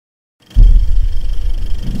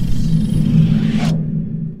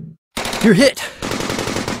You're hit.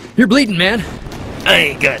 You're bleeding, man. I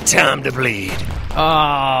ain't got time to bleed.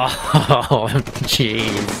 Oh,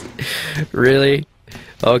 jeez. Really?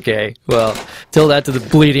 Okay, well, tell that to the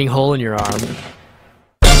bleeding hole in your arm.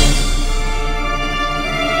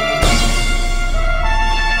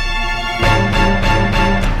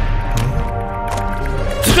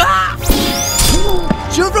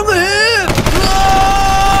 Shoot from the hip!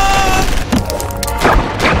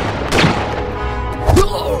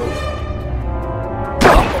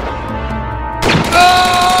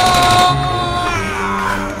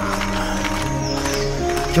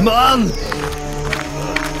 Come on!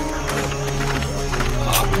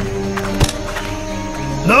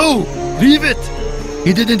 No! Leave it!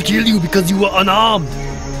 He didn't kill you because you were unarmed.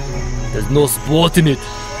 There's no sport in it.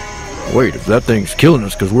 Wait, if that thing's killing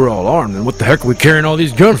us because we're all armed, then what the heck are we carrying all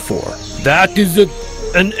these guns for? That is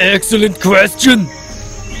an excellent question.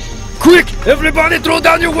 Quick! Everybody throw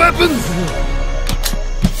down your weapons!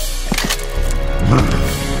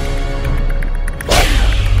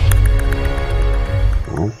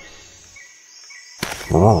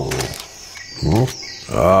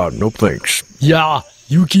 No thanks. Yeah,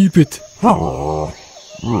 you keep it.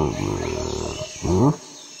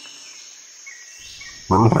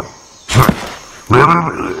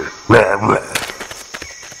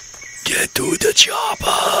 Get to the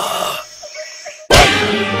chopper.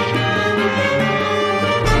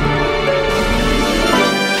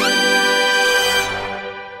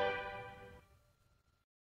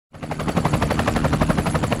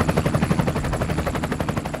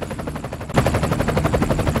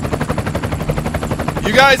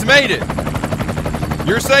 You guys made it.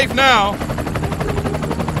 You're safe now.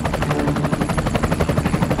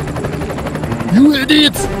 You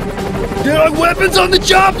idiots! There are weapons on the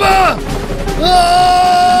chopper!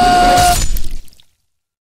 Ah!